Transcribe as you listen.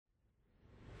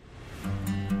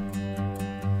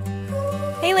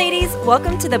Hey ladies,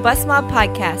 welcome to the Bus Mob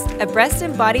Podcast, a breast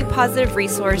and body positive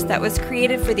resource that was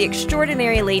created for the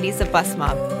extraordinary ladies of Bus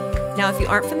Mob. Now, if you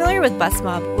aren't familiar with Bus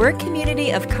Mob, we're a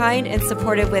community of kind and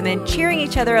supportive women cheering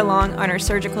each other along on our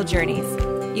surgical journeys.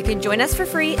 You can join us for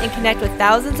free and connect with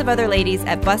thousands of other ladies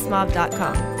at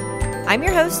busmob.com. I'm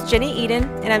your host, Jenny Eden,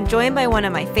 and I'm joined by one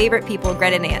of my favorite people,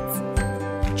 Gretta Nance.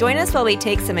 Join us while we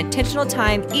take some intentional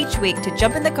time each week to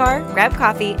jump in the car, grab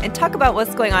coffee, and talk about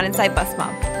what's going on inside Bus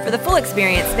Mob. For the full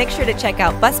experience, make sure to check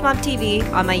out Bus Mob TV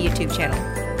on my YouTube channel.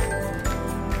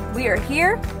 We are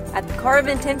here at the Car of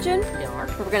Intention.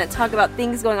 We're going to talk about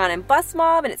things going on in Bus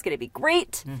Mob, and it's going to be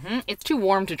great. Mm-hmm. It's too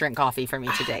warm to drink coffee for me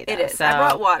today, though. It is. So... I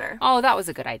brought water. Oh, that was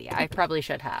a good idea. I probably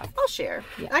should have. I'll share.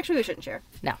 Yeah. Actually, we shouldn't share.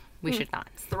 No, we should not.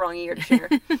 It's the wrong year to share.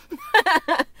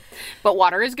 But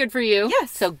water is good for you.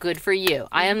 Yes. So good for you.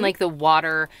 I am like the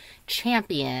water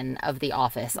champion of the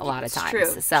office a lot of times.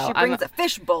 True. So she brings a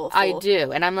fishbowl full. I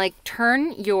do. And I'm like,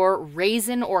 turn your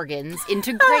raisin organs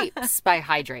into grapes by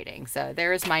hydrating. So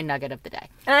there's my nugget of the day.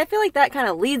 And I feel like that kind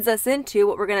of leads us into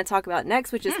what we're going to talk about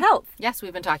next, which is health. Yes,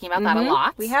 we've been talking about that a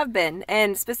lot. We have been.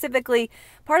 And specifically,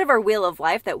 part of our wheel of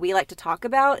life that we like to talk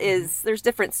about is there's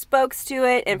different spokes to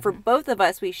it. And for both of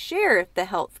us, we share the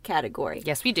health category.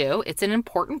 Yes, we do. It's an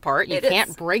important part. You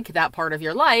can't break that part of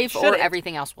your life or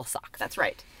everything else will suck. That's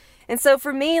right. And so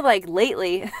for me, like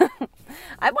lately,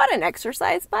 I bought an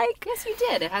exercise bike. Yes, you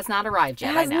did. It has not arrived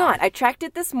yet. It has not. I tracked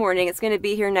it this morning. It's going to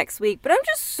be here next week. But I'm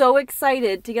just so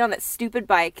excited to get on that stupid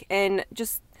bike and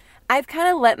just... I've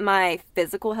kind of let my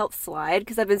physical health slide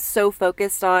because I've been so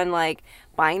focused on like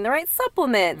buying the right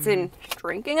supplements and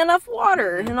drinking enough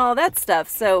water and all that stuff.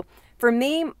 So for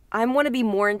me, I want to be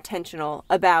more intentional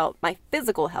about my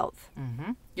physical health.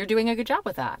 Mm-hmm. You're doing a good job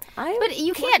with that. But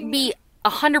you can't be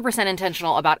 100%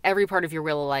 intentional about every part of your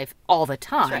wheel of life all the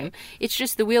time. Right. It's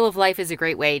just the wheel of life is a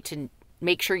great way to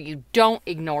make sure you don't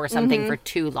ignore something for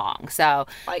too long. So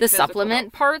like the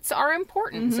supplement parts are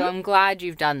important. So I'm glad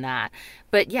you've done that.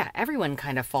 But yeah, everyone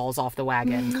kind of falls off the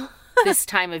wagon this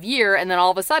time of year. And then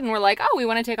all of a sudden we're like, oh, we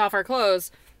want to take off our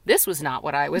clothes. This was not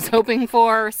what I was hoping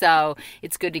for. So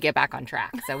it's good to get back on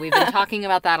track. So we've been talking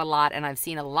about that a lot. And I've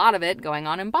seen a lot of it going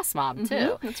on in Bus Mob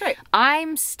too. That's right.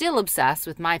 I'm still obsessed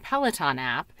with my Peloton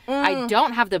app. I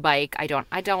don't have the bike. I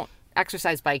don't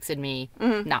exercise bikes and me,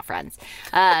 not friends.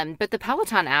 But the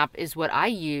Peloton app is what I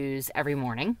use every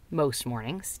morning, most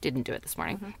mornings. Didn't do it this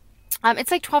morning.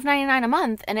 It's like $12.99 a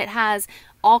month, and it has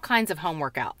all kinds of home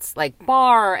workouts, like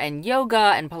bar and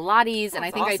yoga and Pilates. And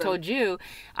I think awesome. I told you,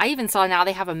 I even saw now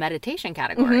they have a meditation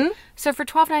category. So for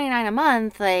 $12.99 a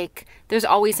month, like there's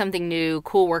always something new,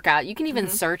 cool workout. You can even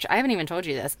search. I haven't even told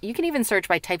you this. You can even search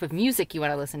by type of music you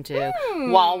want to listen to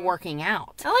while working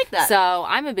out. I like that. So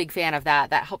I'm a big fan of that.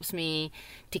 That helps me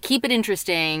to keep it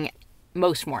interesting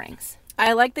most mornings.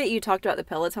 I like that you talked about the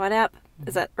Peloton app.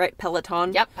 Is that right?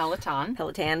 Peloton? Yep, Peloton.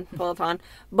 Peloton.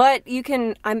 But you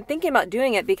can, I'm thinking about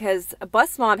doing it because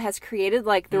Bus Mob has created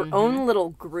like their own little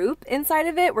group inside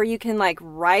of it where you can like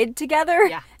ride together.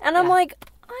 Yeah. And I'm like,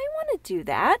 I want to do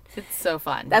that. It's so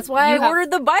fun. That's why I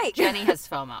ordered the bike. Jenny has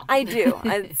FOMO. I do.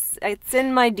 It's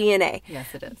in my DNA.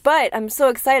 Yes, it is. But I'm so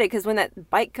excited because when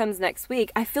that bike comes next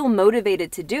week, I feel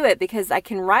motivated to do it because I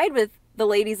can ride with the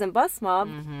ladies in Bus Mob,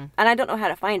 and I don't know how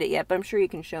to find it yet, but I'm sure you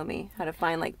can show me how to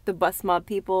find like the Bus Mob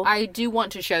people. I do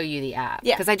want to show you the app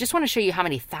because I just want to show you how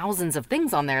many thousands of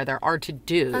things on there are to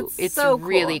do. It's so cool.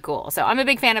 Really cool. So I'm a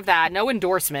big fan of that. No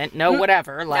endorsement, no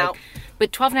whatever. Like,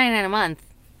 but $12.99 a month,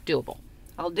 doable.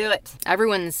 I'll do it.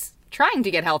 Everyone's trying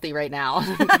to get healthy right now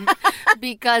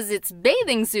because it's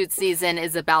bathing suit season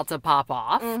is about to pop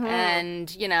off,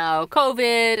 and you know,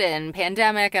 COVID and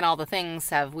pandemic and all the things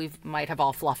might have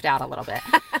all fluffed out a little bit.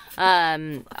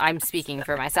 I'm speaking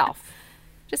for myself.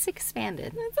 Just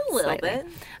expanded. It's a little bit.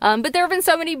 But there have been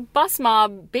so many Bus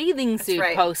Mob bathing suit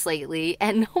posts lately,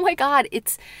 and oh my God,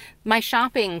 it's my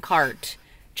shopping cart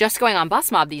just going on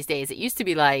Bus Mob these days. It used to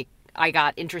be like, I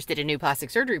got interested in new plastic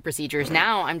surgery procedures.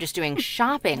 Now I'm just doing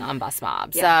shopping on Bus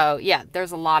Mob. So yeah,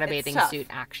 there's a lot of bathing suit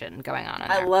action going on in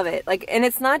there. I love it. Like, and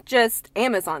it's not just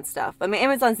Amazon stuff. I mean,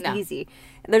 Amazon's easy.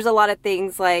 There's a lot of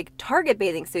things like Target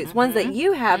bathing suits, ones that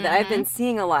you have that I've been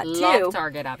seeing a lot too. Love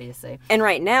Target, obviously. And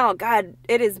right now, God,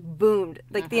 it is boomed.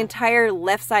 Like the entire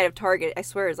left side of Target, I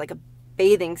swear, is like a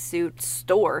bathing suit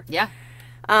store. Yeah.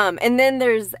 And then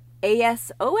there's ASOS?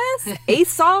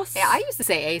 ASOS? Yeah, I used to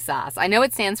say ASOS. I know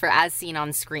it stands for As Seen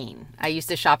on Screen. I used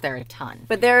to shop there a ton.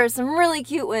 But there are some really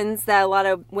cute ones that a lot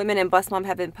of women in Bus Mom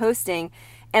have been posting.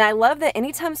 And I love that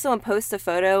anytime someone posts a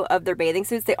photo of their bathing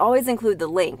suits, they always include the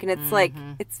link. And it's like,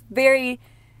 it's very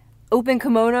open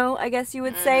kimono, I guess you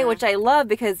would say, which I love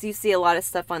because you see a lot of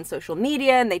stuff on social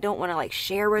media and they don't want to like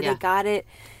share where they got it.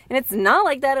 And it's not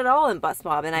like that at all in Bus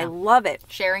Mob, and I love it.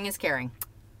 Sharing is caring.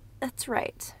 That's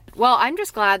right. Well, I'm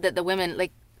just glad that the women,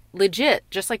 like, legit,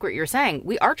 just like what you're saying,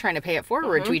 we are trying to pay it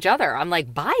forward to each other. I'm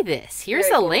like, buy this. Here's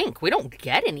the link. We don't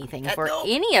get anything for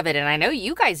any of it, and I know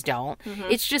you guys don't.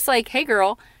 It's just like, hey,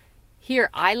 girl, here,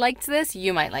 I liked this.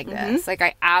 You might like this. Like,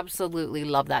 I absolutely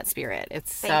love that spirit.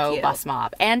 It's so Bus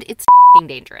Mob. And it's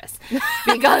dangerous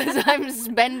because I'm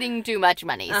spending too much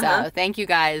money. So thank you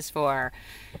guys for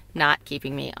not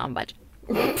keeping me on budget.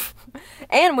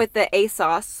 And with the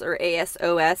ASOS or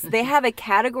ASOS, they have a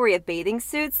category of bathing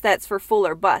suits that's for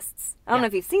fuller busts. I don't know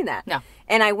if you've seen that. No.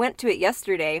 And I went to it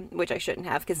yesterday, which I shouldn't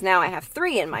have because now I have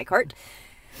 3 in my cart.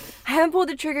 I haven't pulled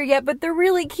the trigger yet, but they're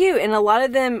really cute. And a lot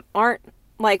of them aren't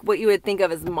like what you would think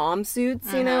of as mom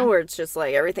suits, you know, where it's just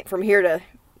like everything from here to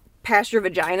past your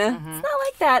vagina. It's not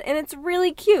like that. And it's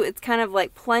really cute. It's kind of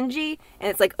like plungy and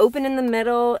it's like open in the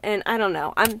middle. And I don't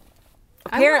know.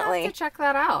 Apparently, I will have to check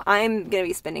that out. I'm going to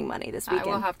be spending money this weekend.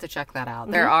 I will have to check that out.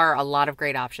 There are a lot of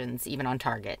great options, even on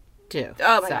Target, too.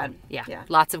 Oh, my God. Yeah,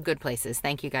 lots of good places.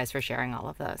 Thank you guys for sharing all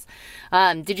of those.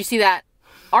 Did you see that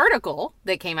article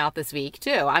that came out this week,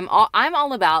 too? I'm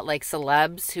all about, like,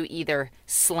 celebs who either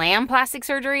slam plastic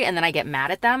surgery and then I get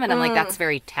mad at them, and I'm like, that's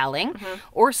very telling,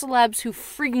 or celebs who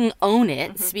freaking own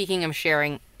it. Speaking of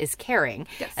sharing is caring.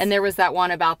 Yes. And there was that one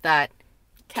about that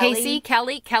Kelly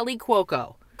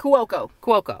Cuoco.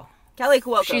 Kelly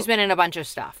Cuoco. She's been in a bunch of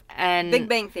stuff. And Big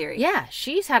Bang Theory. Yeah,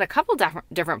 she's had a couple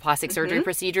different plastic surgery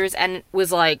procedures and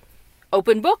was like,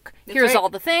 open book. Here's all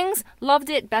the things.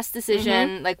 Loved it. Best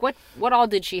decision. Like, what all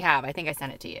did she have? I think I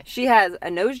sent it to you. She has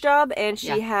a nose job and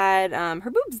she had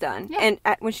her boobs done. Yeah. And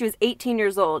when she was 18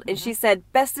 years old. And she said,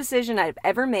 best decision I've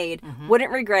ever made. Wouldn't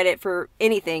regret it for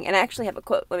anything. And I actually have a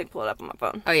quote. Let me pull it up on my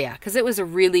phone. Oh, yeah. Because it was a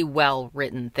really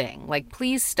well-written thing. Like,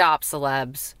 please stop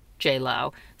celebs,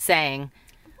 J-Lo, saying,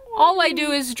 all I do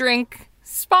is drink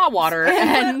spa water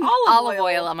and olive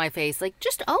oil on my face. Like,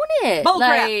 just own it. Bull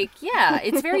crap. Yeah,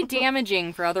 it's very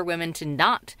damaging for other women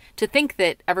to think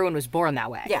that everyone was born that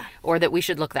way. Yeah. Or that we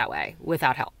should look that way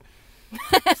without help.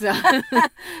 So,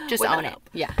 just own it.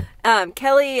 Yeah.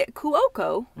 Kelly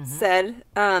Cuoco said,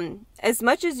 as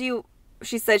much as you...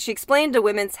 She said she explained to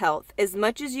Women's Health, as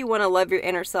much as you want to love your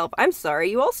inner self, I'm sorry,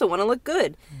 you also want to look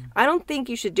good. I don't think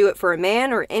you should do it for a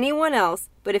man or anyone else,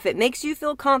 but if it makes you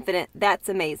feel confident, that's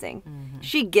amazing.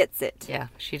 She gets it. Yeah,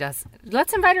 she does.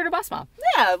 Let's invite her to Bus Mob.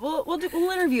 Yeah, we'll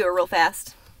interview her real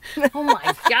fast. Oh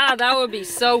my God, that would be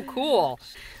so cool.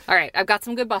 All right, I've got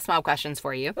some good Bus Mob questions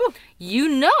for you. Ooh. You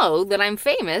know that I'm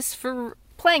famous for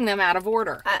playing them out of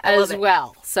order as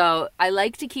well. So I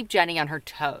like to keep Jenny on her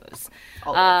toes.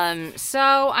 So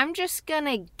I'm just going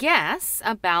to guess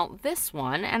about this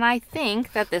one, and I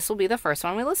think that this will be the first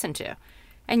one we listen to.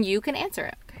 And you can answer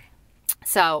it. Okay.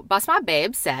 So Bus Mob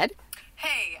Babe said,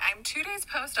 hey, I'm 2 days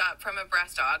post-op from a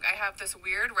breast aug. I have this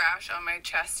weird rash on my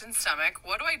chest and stomach.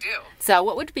 What do I do? So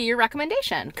what would be your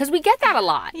recommendation? Because we get that a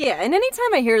lot. Yeah, and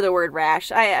anytime I hear the word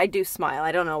rash, I do smile.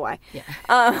 I don't know why. Yeah.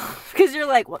 Because you're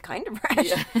like, what kind of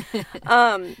rash?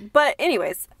 Yeah. But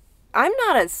anyways, I'm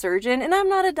not a surgeon and I'm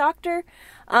not a doctor.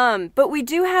 But we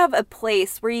do have a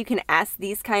place where you can ask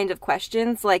these kind of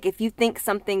questions. Like if you think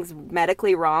something's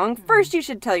medically wrong, first you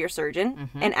should tell your surgeon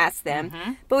and ask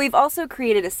them. But we've also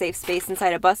created a safe space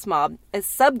inside a Bus Mob, a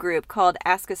subgroup called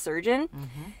Ask a Surgeon,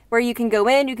 where you can go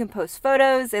in, you can post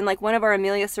photos, and like one of our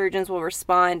Amelia surgeons will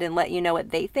respond and let you know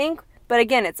what they think. But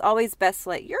again, it's always best to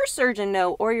let your surgeon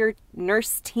know or your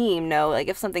nurse team know, like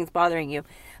if something's bothering you.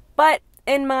 But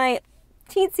in my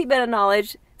teensy bit of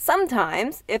knowledge,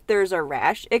 sometimes, if there's a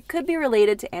rash, it could be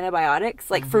related to antibiotics.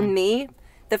 Like for me,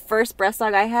 the first breast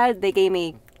aug I had, they gave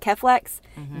me Keflex.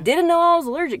 Didn't know I was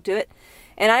allergic to it.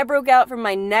 And I broke out from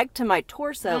my neck to my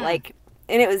torso,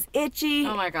 and it was itchy.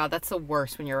 Oh my God, that's the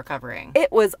worst when you're recovering.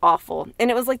 It was awful.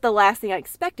 And it was like the last thing I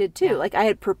expected too. Yeah. Like I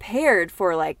had prepared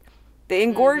for like the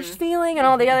engorged feeling and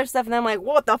all the other stuff. And I'm like,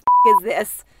 what the is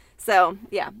this? So,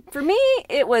 yeah, for me,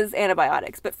 it was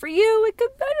antibiotics. But for you, it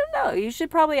could, I don't know. You should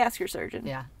probably ask your surgeon.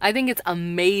 Yeah. I think it's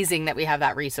amazing that we have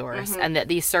that resource and that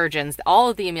these surgeons,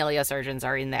 all of the Amelia surgeons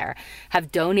are in there,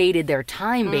 have donated their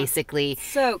time basically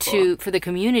so cool. for the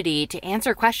community to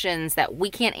answer questions that we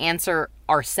can't answer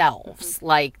ourselves,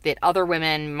 like that other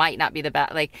women might not be the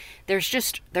best. Like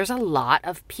there's a lot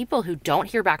of people who don't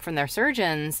hear back from their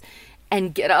surgeons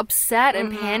and get upset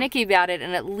and panicky about it,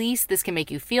 and at least this can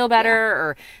make you feel better.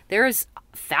 Or there's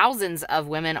thousands of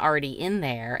women already in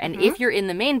there, and if you're in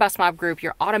the main Bus Mob group,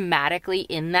 you're automatically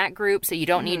in that group, so you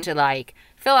don't need to like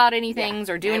fill out anything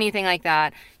or do anything like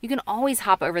that, you can always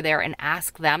hop over there and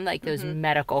ask them like those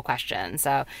medical questions.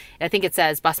 So I think it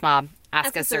says, Bus Mob,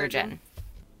 ask a surgeon.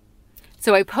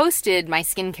 So I posted my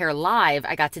skincare live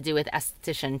I got to do with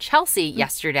esthetician Chelsea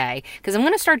yesterday, because I'm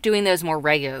going to start doing those more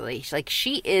regularly.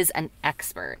 She is an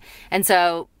expert. And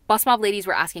so Bus Mob ladies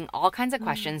were asking all kinds of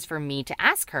questions for me to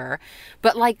ask her.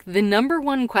 But the number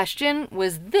one question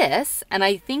was this, and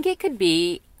I think it could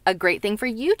be a great thing for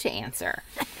you to answer.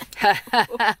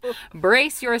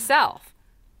 Brace yourself.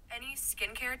 Any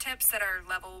skincare tips that are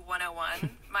level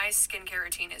 101? My skincare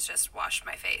routine is just wash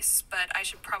my face, but I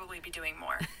should probably be doing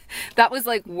more. That was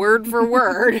word for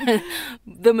word.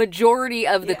 The majority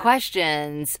of the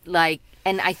questions,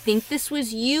 and I think this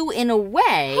was you in a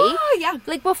way. Oh, yeah.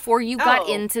 Before you got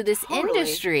into this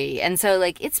industry. And so,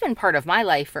 it's been part of my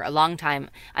life for a long time.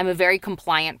 I'm a very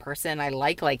compliant person. I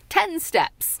like 10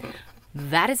 steps.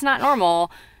 That is not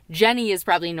normal. Jenny is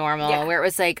probably normal, where it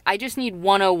was I just need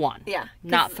 101. Yeah.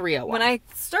 Not 301. When I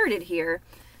started here,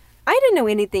 I didn't know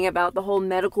anything about the whole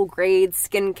medical grade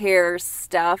skincare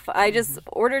stuff. I just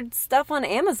ordered stuff on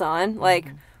Amazon,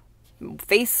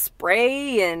 face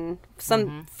spray and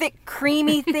some thick,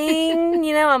 creamy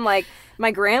thing. I'm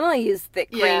my grandma used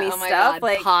thick, creamy stuff.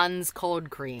 God. Pond's cold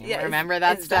cream. Yeah, Remember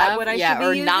that is stuff? That what I should be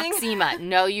or using? Noxema.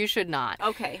 No, you should not.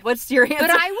 Okay, what's your answer? But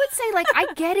I would say, I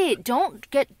get it.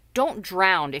 Don't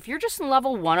drown. If you're just in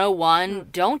level 101,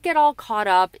 don't get all caught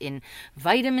up in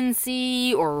vitamin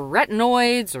C or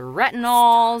retinoids or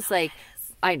retinols.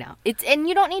 I know. And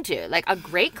you don't need to. A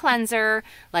great cleanser,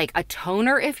 a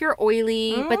toner if you're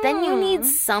oily, but then you need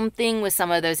something with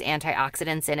some of those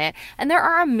antioxidants in it. And there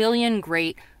are a million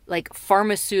great,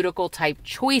 pharmaceutical type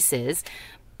choices.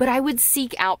 But I would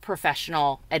seek out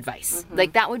professional advice.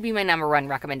 That would be my number one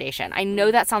recommendation. I know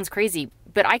that sounds crazy,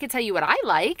 but I could tell you what I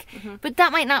like, but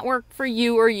that might not work for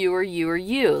you or you or you or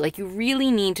you. You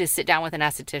really need to sit down with an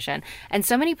esthetician. And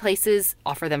so many places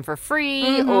offer them for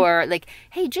free or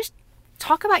hey, just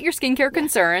talk about your skincare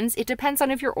concerns. It depends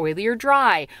on if you're oily or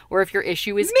dry, or if your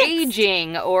issue is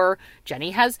aging, or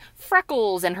Jenny has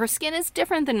freckles and her skin is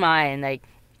different than mine.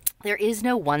 There is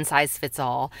no one size fits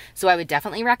all. So I would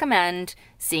definitely recommend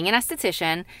seeing an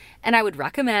esthetician, and I would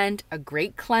recommend a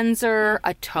great cleanser,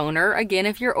 a toner, again,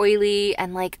 if you're oily,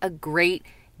 and a great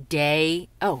day.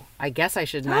 Oh, I guess I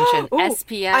should mention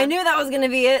SPF. I knew that was going to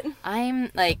be it.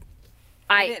 I'm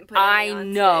I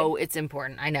know it's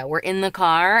important. I know. We're in the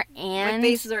car and... My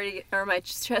face is already... Or my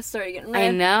chest is already getting red.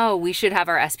 I know. We should have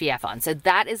our SPF on. So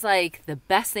that is the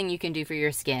best thing you can do for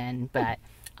your skin. But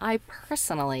I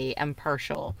personally am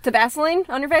partial... To Vaseline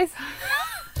on your face?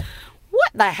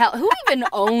 What the hell? Who even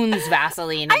owns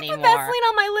Vaseline anymore? I put Vaseline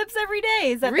on my lips every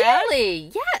day. Is that really?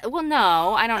 bad? Yeah. Well,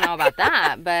 no. I don't know about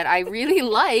that. But I really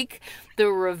like the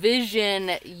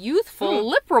Revision Youthful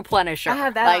Lip Replenisher. I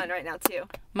have that on right now, too.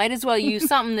 Might as well use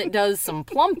something that does some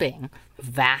plumping.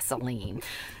 Vaseline.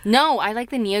 No, I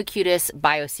like the Neocutis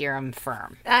Bioserum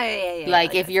Firm. Yeah.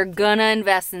 If you're gonna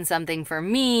invest in something for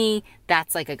me,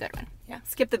 that's a good one. Yeah.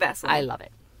 Skip the Vaseline. I love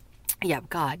it. Yeah,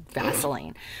 God,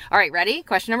 Vaseline. All right, ready?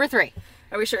 Question number 3.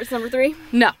 Are we sure it's number 3?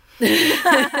 No.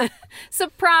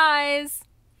 Surprise.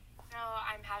 So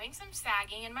I'm having some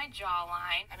sagging in my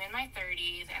jawline. I'm in my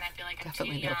 30s, and I feel like I'm too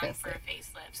young for a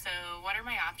facelift. So what are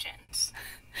my options?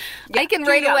 I can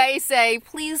right away say,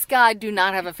 please, God, do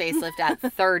not have a facelift at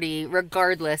 30,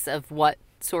 regardless of what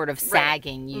sort of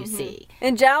sagging you see.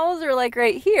 And jowls are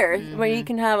right here, where you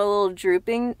can have a little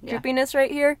droopiness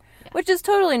right here. Which is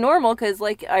totally normal because,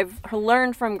 I've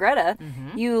learned from Gretta,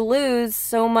 you lose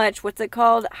so much, what's it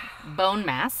called? Bone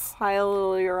mass.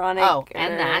 Hyaluronic. Oh,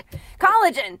 and that.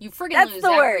 Collagen. You friggin' lose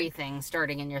everything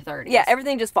starting in your 30s. Yeah,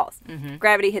 everything just falls.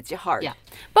 Gravity hits you hard. Yeah.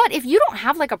 But if you don't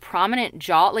have, a prominent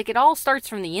jaw, it all starts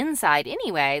from the inside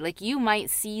anyway, you might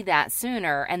see that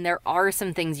sooner, and there are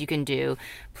some things you can do.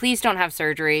 Please don't have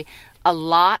surgery. A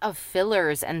lot of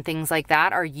fillers and things like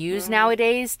that are used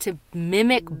nowadays to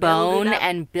mimic bone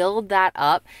and build that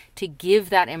up to give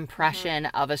that impression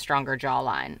of a stronger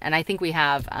jawline. And I think we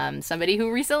have somebody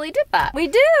who recently did that. We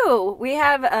do. We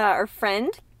have our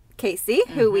friend, Casey,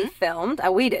 who we filmed.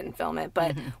 We didn't film it,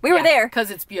 but we were there.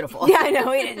 Because it's beautiful. Yeah, I know.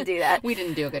 We didn't do that. We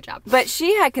didn't do a good job. But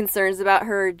she had concerns about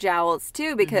her jowls,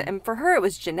 too, because and for her, it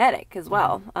was genetic as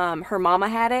well. Her mama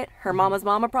had it. Her mama's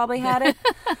mama probably had it.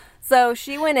 So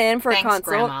she went in for a consult.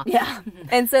 Grandma. Yeah.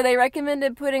 And so they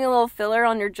recommended putting a little filler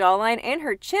on your jawline and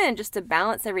her chin just to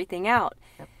balance everything out.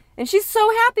 Yep. And she's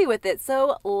so happy with it.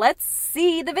 So let's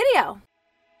see the video.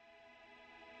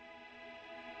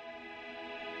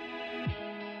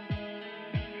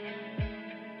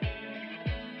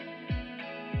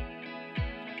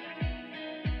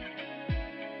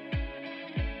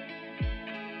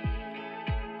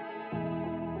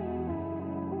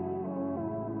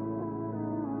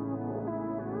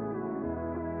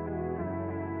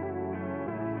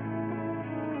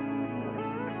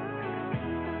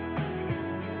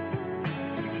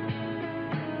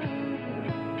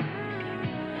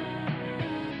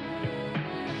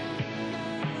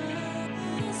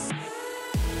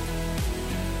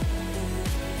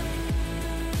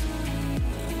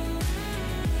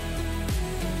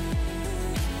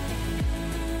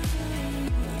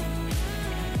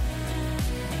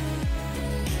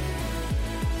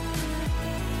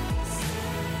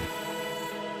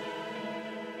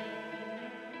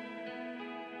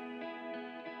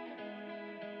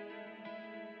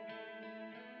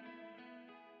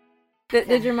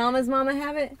 Did your mama's mama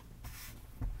have it?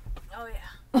 Oh,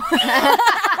 yeah.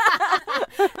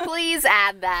 Please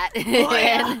add that. Oh,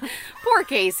 yeah. Poor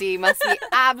Casey must be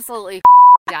absolutely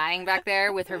dying back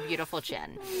there with her beautiful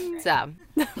chin. So,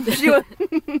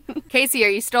 Casey, are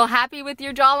you still happy with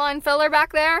your jawline filler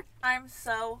back there? I'm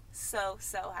so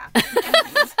happy.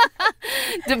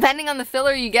 Depending on the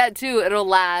filler you get, too, it'll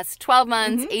last 12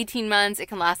 months, 18 months. It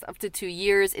can last up to 2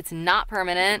 years. It's not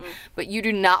permanent, but you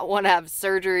do not want to have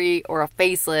surgery or a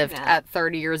facelift at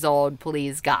 30 years old,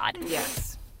 please, God.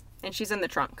 Yes. And she's in the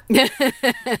trunk. Is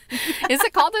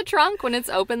it called a trunk when it's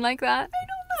open like that?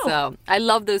 I don't know. So, I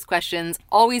love those questions.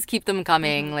 Always keep them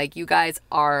coming. Like, you guys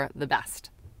are the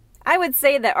best. I would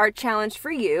say that our challenge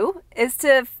for you is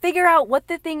to figure out what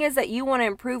the thing is that you want to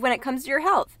improve when it comes to your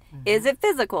health. Is it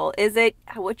physical? Is it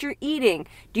what you're eating?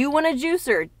 Do you want a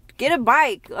juicer? Get a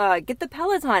bike. Get the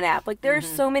Peloton app. Like, there are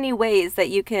so many ways that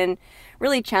you can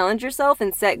really challenge yourself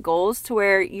and set goals to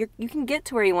where you can get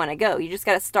to where you want to go. You just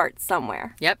got to start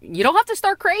somewhere. Yep. You don't have to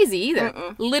start crazy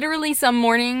either. Literally, some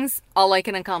mornings, all I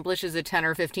can accomplish is a 10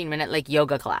 or 15 minute like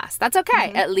yoga class. That's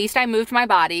okay. At least I moved my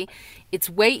body. It's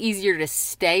way easier to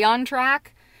stay on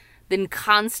track than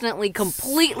constantly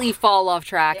completely fall off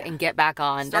track and get back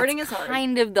on. Starting That's is hard.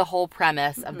 kind of the whole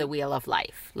premise of the wheel of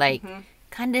life. Like,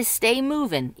 kind of stay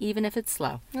moving, even if it's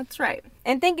slow. That's right.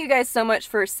 And thank you guys so much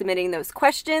for submitting those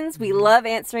questions. We love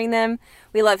answering them.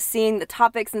 We love seeing the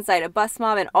topics inside of Bus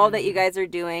Mob and all that you guys are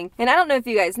doing. And I don't know if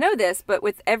you guys know this, but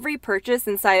with every purchase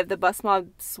inside of the Bus Mob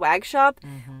swag shop,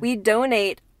 we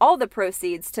donate all the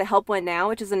proceeds to Help One Now,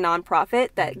 which is a nonprofit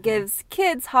that gives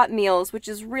kids hot meals, which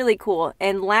is really cool.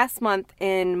 And last month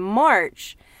in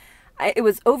March, it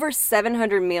was over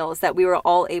 700 meals that we were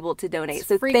all able to donate.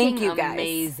 So thank you guys.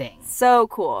 Amazing. So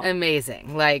cool.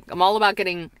 Amazing. Like, I'm all about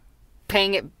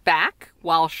paying it back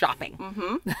while shopping.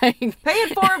 Pay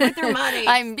it forward with your money.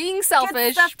 I'm being selfish.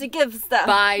 Get stuff to give stuff.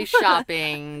 By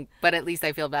shopping, but at least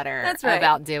I feel better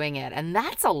about doing it. And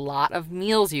that's a lot of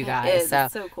meals, you guys. It is.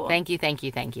 It's so cool. Thank you.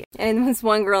 And this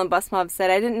one girl in Bus Mob said,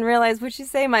 I didn't realize, what'd she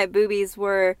say? My boobies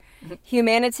were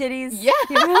humanitarians? Yeah.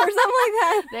 Or something like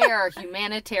that. They are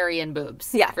humanitarian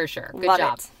boobs. Yeah. For sure. Good Love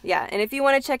job. It. Yeah. And if you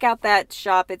want to check out that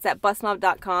shop, it's at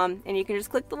busmob.com, and you can just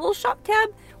click the little shop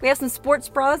tab. We have some sports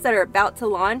bras that are about to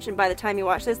launch, and by the time you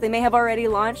watch this, they may have already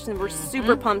launched, and we're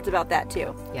super pumped about that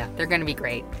too. Yeah, they're going to be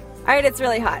great. All right, it's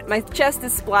really hot. My chest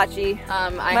is splotchy.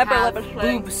 I have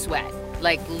boob sweat,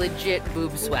 like legit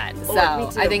boob sweat. So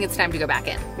me too. I think it's time to go back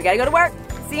in. We gotta go to work.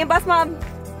 See you in Bus Mob.